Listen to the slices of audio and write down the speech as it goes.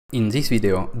In this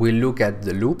video, we'll look at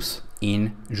the loops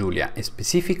in Julia,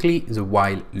 specifically the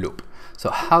while loop. So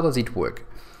how does it work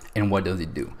and what does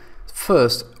it do?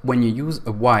 First, when you use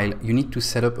a while, you need to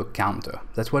set up a counter.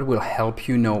 That's what will help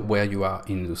you know where you are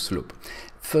in this loop.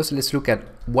 First, let's look at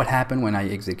what happened when I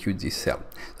execute this cell.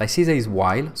 So I see there is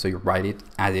while, so you write it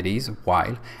as it is,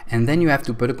 while, and then you have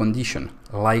to put a condition,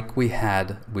 like we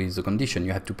had with the condition.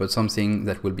 You have to put something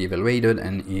that will be evaluated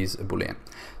and is a Boolean.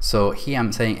 So here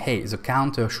I'm saying, hey, the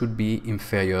counter should be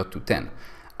inferior to 10.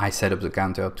 I set up the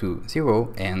counter to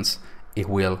 0, and it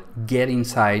will get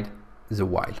inside the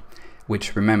while.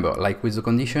 Which, remember, like with the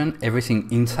condition,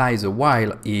 everything inside the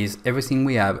while is everything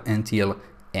we have until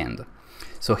end.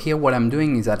 So here what I'm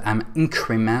doing is that I'm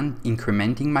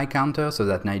incrementing my counter so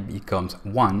that now it becomes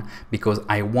 1, because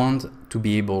I want to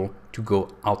be able to go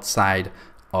outside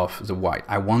of the while.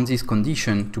 I want this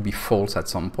condition to be false at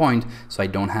some point, so I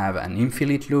don't have an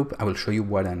infinite loop. I will show you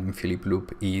what an infinite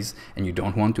loop is, and you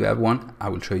don't want to have one. I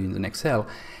will show you in the next cell.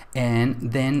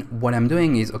 And then what I'm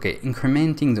doing is, okay,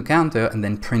 incrementing the counter and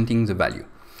then printing the value.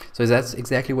 So that's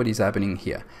exactly what is happening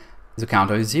here. The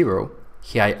counter is 0.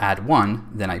 Here I add 1,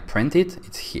 then I print it,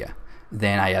 it's here.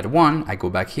 Then I add 1, I go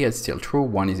back here, it's still true,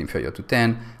 1 is inferior to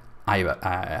 10.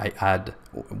 I add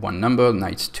one number, now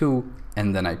it's 2,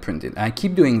 and then I print it. And I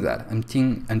keep doing that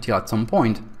until at some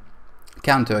point,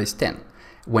 counter is 10.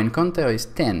 When counter is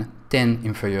 10, 10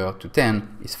 inferior to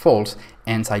 10 is false,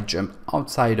 hence I jump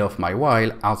outside of my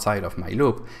while, outside of my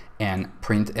loop, and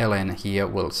println here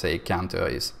will say counter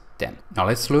is 10. Now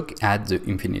let's look at the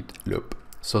infinite loop.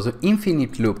 So the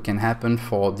infinite loop can happen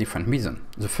for different reasons.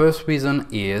 The first reason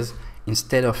is,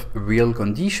 instead of real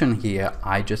condition here,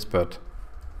 I just put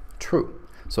true.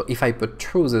 So if I put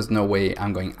true, there's no way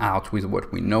I'm going out with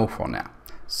what we know for now.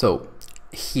 So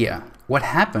here, what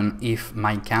happens if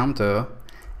my counter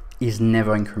is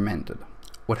never incremented?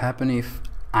 What happens if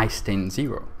I stay in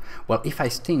 0? Well, if I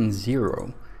stay in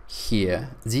 0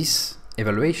 here, this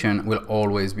evaluation will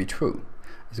always be true.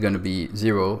 It's going to be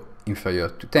 0 inferior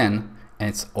to 10, and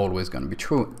it's always going to be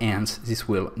true, and this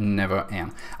will never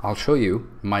end. I'll show you,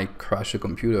 might crash the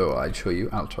computer, or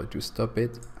I'll try to stop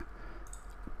it.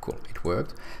 Cool, it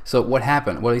worked. So what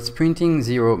happened? Well, it's printing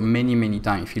 0 many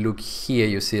times. If you look here,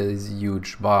 you see this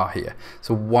huge bar here.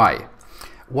 So why?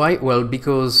 Why? Well,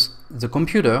 because the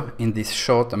computer in this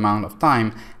short amount of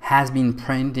time has been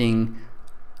printing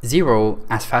 0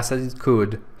 as fast as it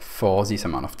could for this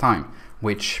amount of time,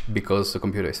 which, because the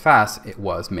computer is fast, it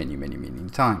was many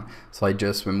times. So I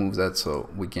just remove that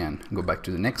so we can go back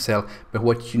to the next cell. But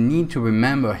what you need to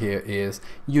remember here is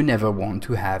you never want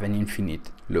to have an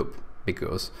infinite loop,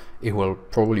 because it will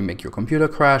probably make your computer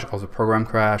crash or the program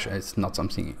crash. It's not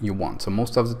something you want. So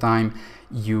most of the time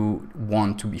you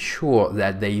want to be sure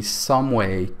that there is some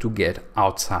way to get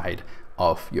outside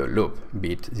of your loop,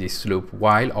 be it this loop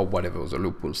while or whatever the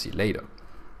loop we'll see later.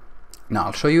 Now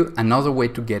I'll show you another way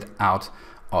to get out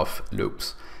of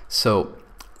loops. So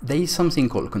there is something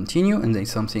called continue and there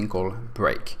is something called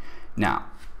break. Now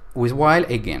with while,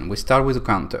 again, we start with a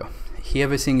counter. Here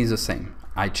everything is the same.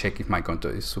 I check if my counter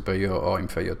is superior or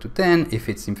inferior to 10. If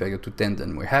it's inferior to 10,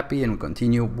 then we're happy and we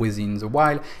continue within the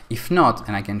while. If not,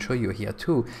 and I can show you here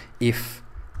too, if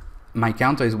my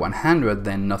counter is 100,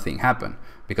 then nothing happened,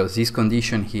 because this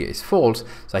condition here is false,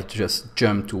 so I just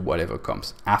jump to whatever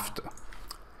comes after.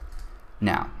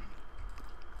 Now,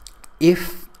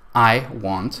 if I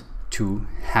want to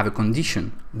have a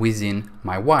condition within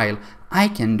my while, I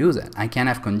can do that. I can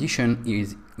have condition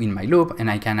is in my loop,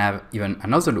 and I can have even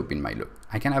another loop in my loop.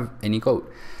 I can have any code.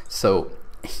 So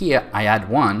here I add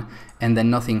 1 and then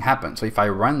nothing happens. So if I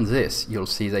run this, you'll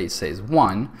see that it says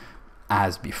 1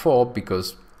 as before,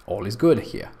 because all is good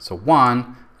here. So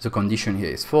 1, the condition here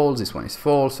is false, this one is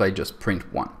false, so I just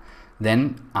print 1.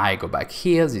 Then I go back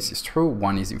here, this is true,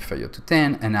 1 is inferior to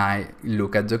 10, and I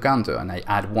look at the counter and I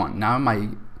add 1. Now my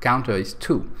counter is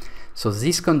 2. So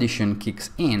this condition kicks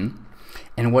in,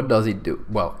 and what does it do?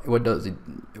 Well, what does it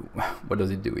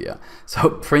do here? So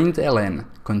println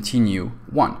continue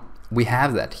 1. We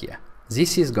have that here.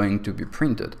 This is going to be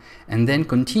printed, and then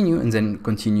continue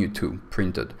 2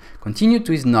 printed. Continue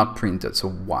 2 is not printed, so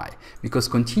why? Because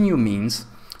continue means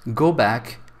go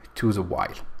back to the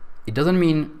while. It doesn't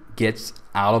mean get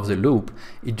out of the loop.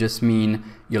 It just means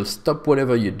you'll stop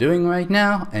whatever you're doing right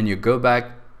now and you go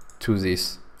back to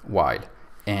this while,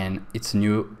 and it's a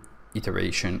new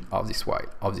iteration of this while,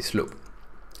 of this loop.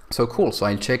 So cool, so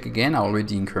I'll check again. I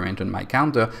already incremented my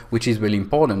counter, which is really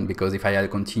important, because if I had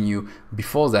continue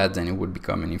before that, then it would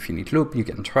become an infinite loop. You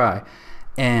can try.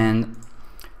 And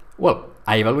well,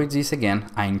 I evaluate this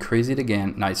again, I increase it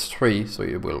again, now it's 3, so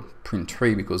it will print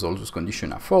 3 because all those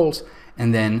conditions are false,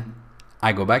 and then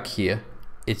I go back here,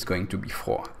 it's going to be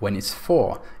 4. When it's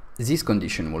 4, this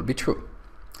condition will be true.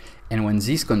 And when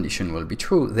this condition will be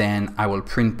true, then I will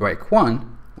print break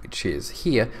 1, which is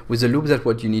here. With the loop, that's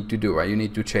what you need to do, right? You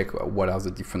need to check what are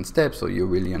the different steps so you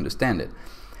really understand it.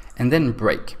 And then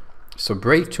break. So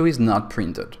break 2 is not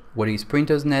printed. What is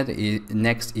printed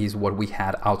next is what we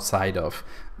had outside of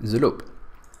the loop.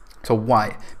 So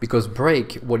why? Because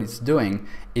break, what it's doing,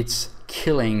 it's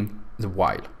killing the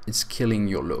while. It's killing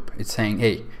your loop. It's saying,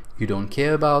 hey, you don't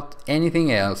care about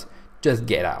anything else, just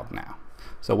get out now.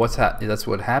 So that's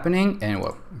what's happening, and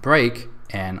well, break,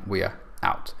 and we are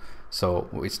out. So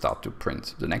we start to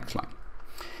print the next line.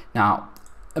 Now,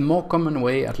 a more common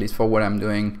way, at least for what I'm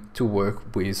doing, to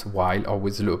work with while or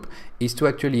with loop is to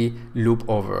actually loop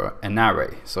over an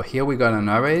array. So here we got an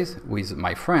array with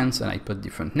my friends, and I put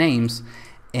different names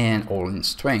and all in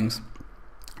strings.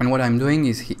 And what I'm doing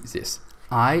is this.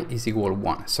 I is equal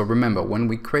 1. So remember, when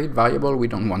we create variable, we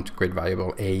don't want to create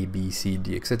variable A, B, C,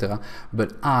 D, etc.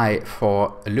 But I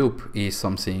for a loop is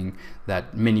something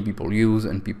that many people use,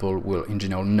 and people will in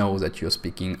general know that you're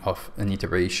speaking of an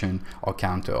iteration or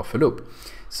counter of a loop.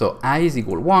 So I is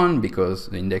equal 1 because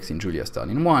the index in Julia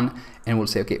starts in 1, and we'll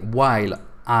say, okay, while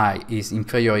I is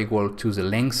inferior or equal to the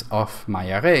length of my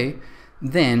array,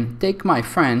 then take my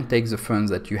friend, take the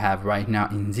friends that you have right now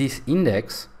in this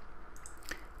index,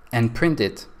 and print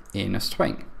it in a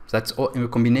string. That's a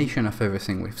combination of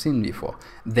everything we've seen before.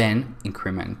 Then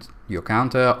increment your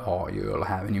counter, or you'll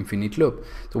have an infinite loop.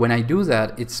 So when I do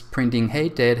that, it's printing, hey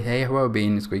Ted, hey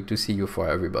Robin, it's great to see you for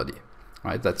everybody.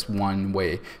 Right? That's one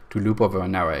way to loop over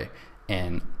an array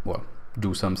and, well,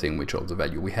 do something with all the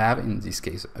value we have, in this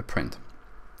case a print.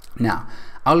 Now,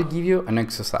 I'll give you an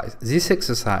exercise. This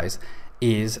exercise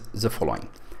is the following.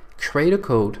 Create a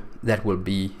code that will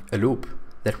be a loop,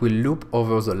 that will loop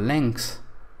over the length,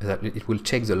 that it will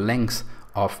check the length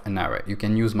of an array. You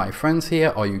can use my friends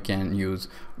here, or you can use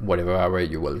whatever array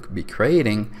you will be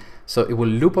creating. So it will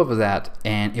loop over that,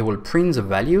 and it will print the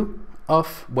value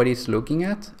of what it's looking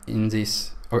at in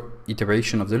this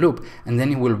iteration of the loop, and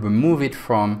then it will remove it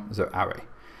from the array.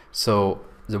 So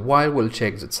the while will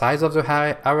check the size of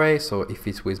the array. So if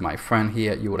it's with my friend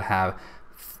here, you will have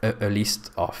a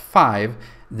list of 5,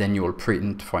 then you'll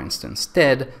print, for instance,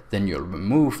 Ted, then you'll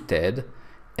remove Ted,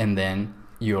 and then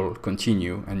you'll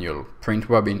continue and you'll print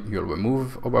Robin, you'll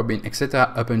remove Robin,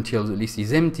 etc. up until the list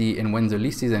is empty, and when the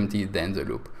list is empty, then the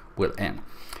loop will end.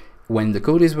 When the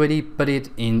code is ready, put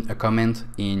it in a comment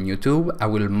in YouTube. I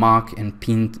will mark and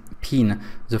pin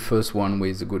the first one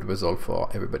with a good result for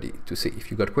everybody to see.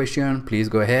 If you got question, please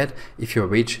go ahead. If you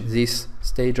reach this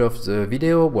stage of the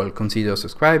video, well, consider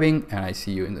subscribing, and I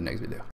see you in the next video.